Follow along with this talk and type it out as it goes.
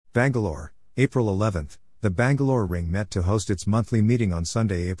Bangalore, April 11th. The Bangalore Ring met to host its monthly meeting on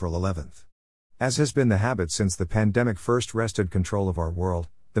Sunday, April 11th. As has been the habit since the pandemic first wrested control of our world,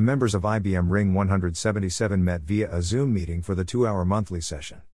 the members of IBM Ring 177 met via a Zoom meeting for the 2-hour monthly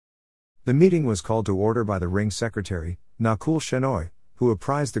session. The meeting was called to order by the Ring secretary, Nakul Shenoy, who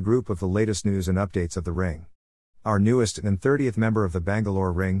apprised the group of the latest news and updates of the Ring. Our newest and 30th member of the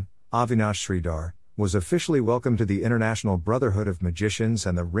Bangalore Ring, Avinash Sridhar, was officially welcomed to the International Brotherhood of Magicians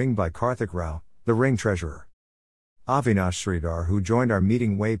and the Ring by Karthik Rao, the Ring treasurer. Avinash Sridhar, who joined our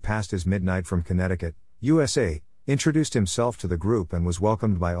meeting way past his midnight from Connecticut, USA, introduced himself to the group and was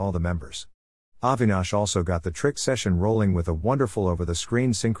welcomed by all the members. Avinash also got the trick session rolling with a wonderful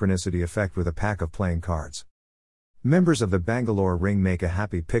over-the-screen synchronicity effect with a pack of playing cards. Members of the Bangalore Ring make a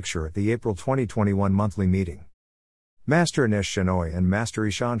happy picture at the April 2021 monthly meeting. Master Inesh Shenoy and Master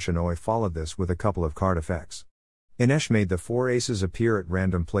Ishan Shenoy followed this with a couple of card effects. Inesh made the 4 aces appear at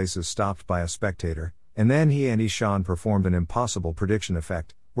random places stopped by a spectator, and then he and Ishan performed an impossible prediction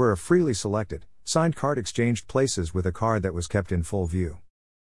effect, where a freely selected, signed card exchanged places with a card that was kept in full view.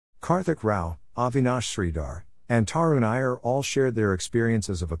 Karthik Rao, Avinash Sridhar, and Tarun Iyer all shared their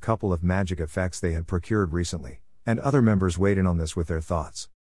experiences of a couple of magic effects they had procured recently, and other members weighed in on this with their thoughts.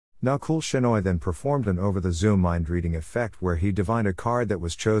 Nakul Shenoy then performed an over-the-Zoom mind-reading effect where he divined a card that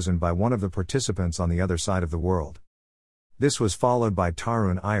was chosen by one of the participants on the other side of the world. This was followed by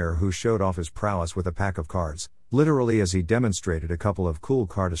Tarun Iyer, who showed off his prowess with a pack of cards, literally as he demonstrated a couple of cool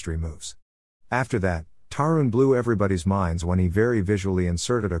cardistry moves. After that, Tarun blew everybody's minds when he very visually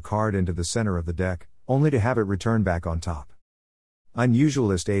inserted a card into the center of the deck, only to have it return back on top.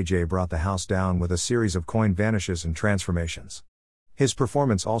 Unusualist AJ brought the house down with a series of coin vanishes and transformations. His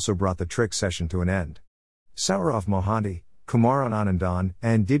performance also brought the trick session to an end. Saurav Mohanty, Kumaran Anandan,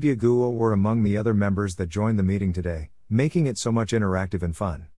 and Divya Guha were among the other members that joined the meeting today, making it so much interactive and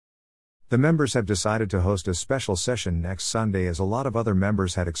fun. The members have decided to host a special session next Sunday as a lot of other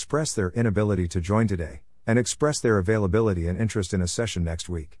members had expressed their inability to join today, and expressed their availability and interest in a session next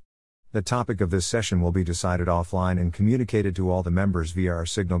week. The topic of this session will be decided offline and communicated to all the members via our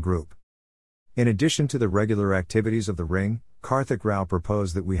Signal group. In addition to the regular activities of the Ring, Karthik Rao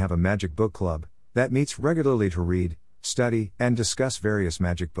proposed that we have a magic book club that meets regularly to read, study, and discuss various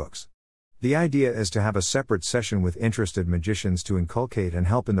magic books. The idea is to have a separate session with interested magicians to inculcate and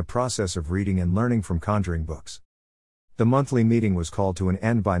help in the process of reading and learning from conjuring books. The monthly meeting was called to an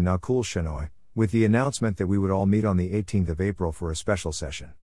end by Nakul Shenoy, with the announcement that we would all meet on the 18th of April for a special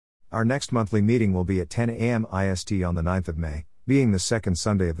session. Our next monthly meeting will be at 10 a.m. IST on the 9th of May, being the second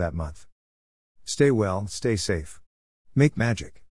Sunday of that month. Stay well, stay safe. Make magic.